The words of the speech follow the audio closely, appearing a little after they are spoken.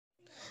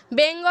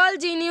বেঙ্গল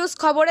জি news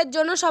খবরের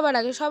জন্য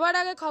সবার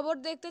আগে খবর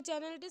দেখতে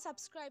চ্যানেলটি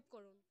সাবস্ক্রাইব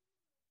করুন।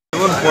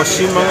 এখন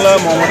পশ্চিমবাংলা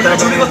মমতা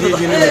ব্যানার্জি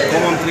যিনি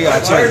মুখ্যমন্ত্রী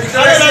আছেন,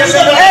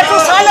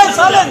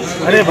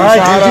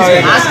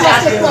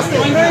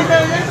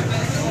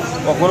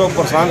 কখনো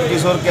প্রশান্ত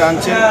কিশোরকে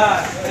আনছেন,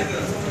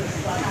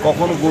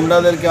 কখনো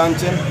গুন্ডাদেরকে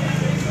আনছেন,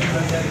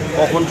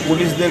 কখন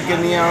পুলিশদেরকে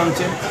নিয়ে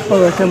আনছেন,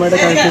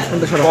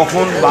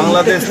 কখন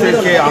বাংলাদেশ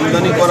থেকে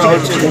আমদানি করা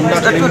হচ্ছে গুন্ডা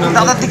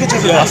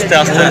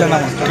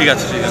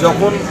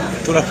যখন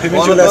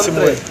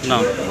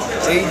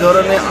এই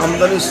ধরনের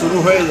আমদানি শুরু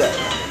হয়ে যায়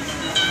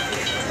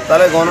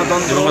তাহলে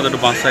গণতন্ত্র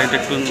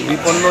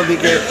বিপন্ন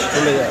দিকে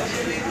চলে যায়।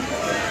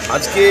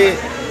 আজকে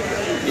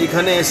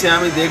এখানে এসে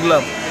আমি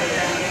দেখলাম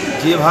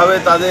যেভাবে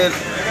তাদের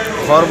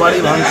ঘর বাড়ি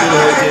ভাঙচুর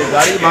হয়েছে,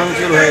 গাড়ি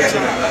ভাঙচুর হয়েছে।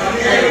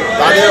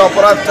 তাদের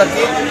অপরাধটা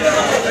কি?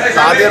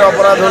 তাদের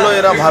অপরাধ হলো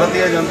এরা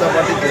ভারতীয় জনতা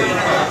পার্টি কর্মী।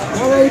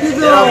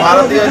 এরা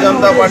ভারতীয়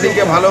জনতা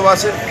পার্টিকে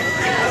ভালোবাসে,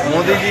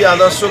 মোদিজি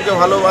আদর্শকে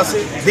ভালোবাসে,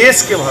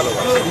 দেশকে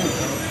ভালোবাসে।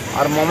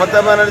 আর মমতা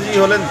ব্যানার্জি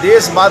হলেন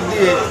দেশ বাদ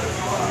দিয়ে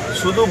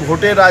শুধু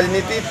ভোটের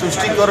রাজনীতি,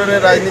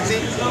 তুষ্টিকরণের রাজনীতি।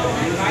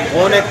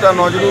 কোন একটা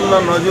নজর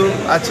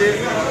আছে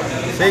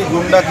সেই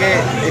গুন্ডাকে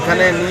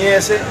এখানে নিয়ে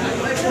এসে,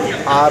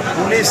 আর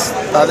পুলিশ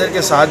তাদেরকে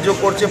সাহায্য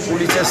করছে।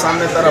 পুলিশের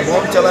সামনে তারা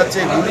বোম চালাচ্ছে,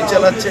 গুলি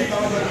চালাচ্ছে,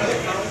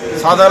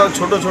 সাধারণ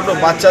ছোট ছোট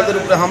বাচ্চাদের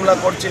উপরে হামলা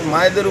করছে,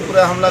 মায়েদের উপরে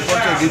হামলা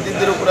করছে,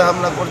 দিদিদের উপরে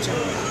হামলা করছে।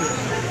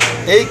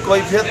 এই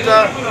কৈফিয়তটা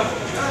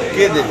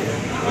কে দেবে?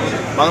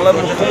 বাংলার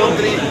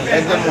মুখ্যমন্ত্রী,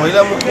 একজন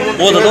মহিলা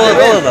মুখ্যমন্ত্রী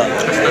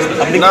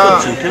না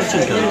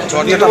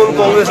তৃণমূল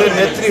কংগ্রেসের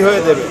নেত্রী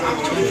হয়ে দেবে,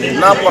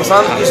 না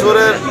প্রশান্ত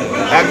কিশোরের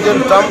একজন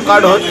ট্রাম্প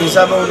কার্ড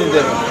হিসাবে উনি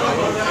দেবেন।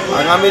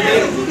 আগামী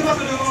দিন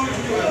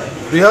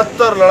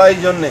বৃহত্তর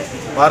লড়াইয়ের জন্যে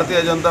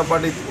ভারতীয় জনতা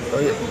পার্টি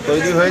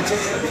তৈরি হয়েছে।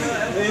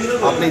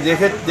 আপনি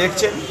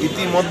দেখছেন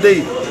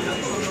ইতিমধ্যেই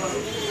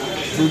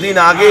দুদিন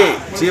আগে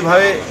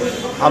যেভাবে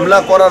হামলা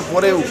করার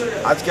পরেও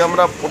আজকে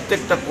আমরা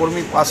প্রত্যেকটা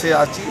কর্মী পাশে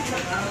আছি,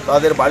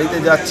 তাদের বাড়িতে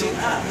যাচ্ছি।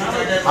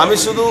 আমি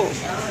শুধু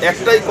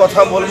একটাই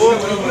কথা বলবো,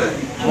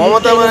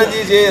 মমতা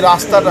ব্যানার্জি যে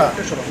রাস্তাটা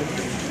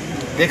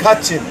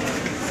দেখাচ্ছেন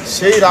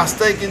সেই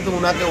রাস্তায় কিন্তু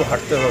ওনাকেও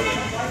হাঁটতে হবে।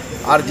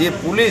 আর যে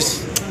পুলিশ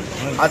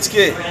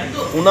আজকে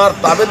ওনার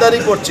তাবেদারি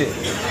করছে,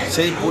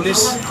 সেই পুলিশ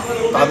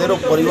তাদেরও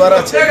পরিবার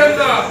আছে,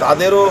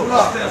 তাদেরও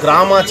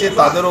গ্রাম আছে,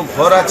 তাদেরও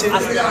ঘর আছে,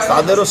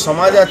 তাদেরও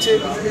সমাজ আছে।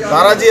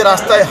 তারা যে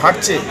রাস্তায়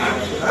হাঁটছে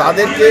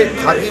তাদেরকে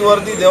খাকি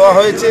বর্দি দেওয়া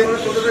হয়েছে,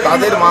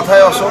 তাদের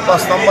মাথায় অশোক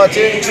স্তম্ভ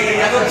আছে।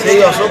 সেই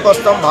অশোক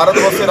স্তম্ভ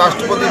ভারতবর্ষের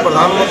রাষ্ট্রপতি,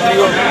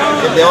 প্রধানমন্ত্রীও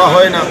দেওয়া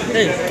হয় না।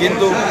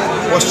 কিন্তু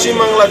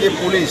পশ্চিমবাংলা যে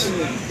পুলিশ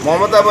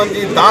মমতা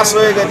ব্যানার্জি দাস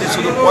হয়ে গেছে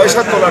শুধু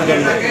পয়সা তোলার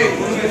জন্য,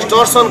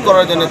 এক্সটর্শন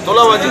করার জন্য,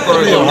 তোলাবাজি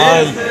করার জন্য,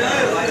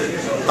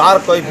 তার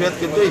কৈফিয়ত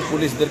কিন্তু এই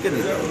পুলিশদেরকে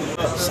দিতে হবে।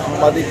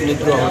 সাংবাদিক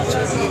নিগ্রহ হচ্ছে,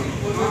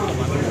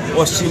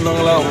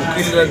 পশ্চিমবাংলা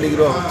উকিলরা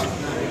নিগ্রহ হচ্ছে,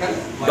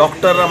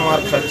 ডক্টররা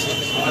মার খাচ্ছে,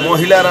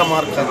 মহিলারা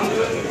মার খাচ্ছে,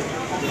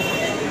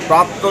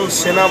 প্রাক্তন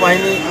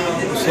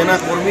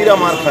সেনাকর্মীরা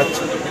মার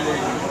খাচ্ছে।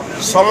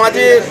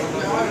 সমাজের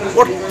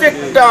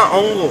প্রত্যেকটা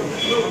অঙ্গ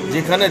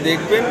যেখানে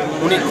দেখবেন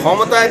উনি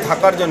ক্ষমতায়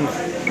থাকার জন্য,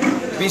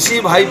 পিসি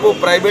ভাইপো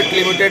প্রাইভেট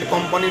লিমিটেড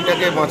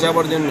কোম্পানিটাকে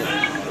বাঁচাবার জন্য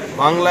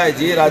বাংলায়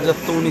যে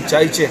রাজত্ব উনি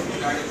চাইছেন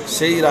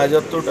সেই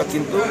রাজত্বটা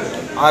কিন্তু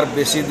আর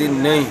বেশি দিন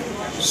নেই।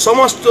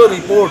 সমস্ত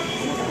রিপোর্ট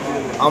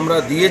আমরা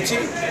দিয়েছি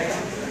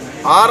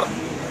আর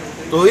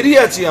তৈরি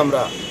আছি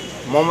আমরা।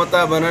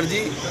 মমতা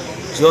ব্যানার্জি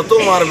যত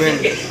মারবেন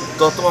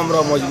তত আমরা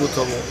মজবুত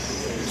হব,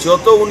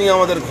 যত উনি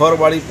আমাদের ঘর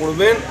বাড়ি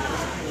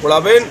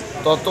পোড়াবেন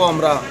তত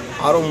আমরা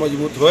আরও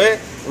মজবুত হয়ে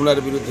ওনার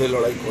বিরুদ্ধে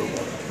লড়াই করব।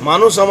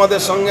 মানুষ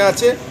আমাদের সঙ্গে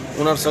আছে,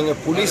 ওনার সঙ্গে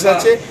পুলিশ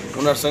আছে,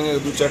 ওনার সঙ্গে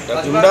দু চারটা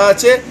গুন্ডা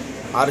আছে।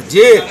 আর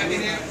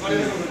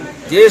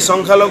যে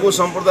সংখ্যালঘু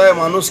সম্প্রদায়ের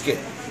মানুষকে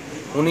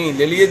উনি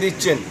লেলিয়ে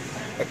দিচ্ছেন,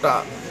 একটা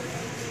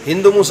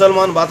হিন্দু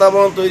মুসলমান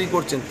বাতাবরণ তৈরি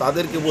করছেন,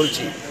 তাদেরকে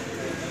বলছি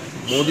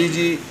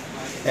মোদিজি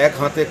এক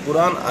হাতে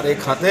কোরআন আর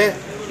এক হাতে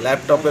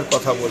ল্যাপটপের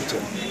কথা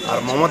বলছেন, আর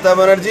মমতা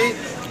ব্যানার্জি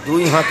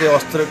দুই হাতে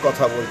অস্ত্রের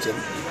কথা বলছেন।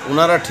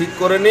 ওনারা ঠিক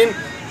করে নিন,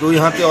 দুই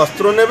হাতে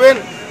অস্ত্র নেবেন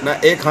না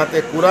এক হাতে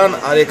কোরআন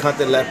আর এক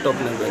হাতে ল্যাপটপ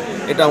নেবেন,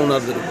 এটা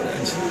ওনাদের উপরে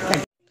আছে।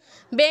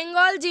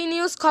 বেঙ্গল জি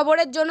নিউজ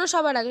খবরের জন্য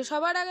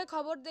সবার আগে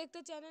খবর দেখতে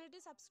চ্যানেলটি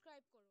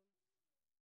সাবস্ক্রাইব করুন।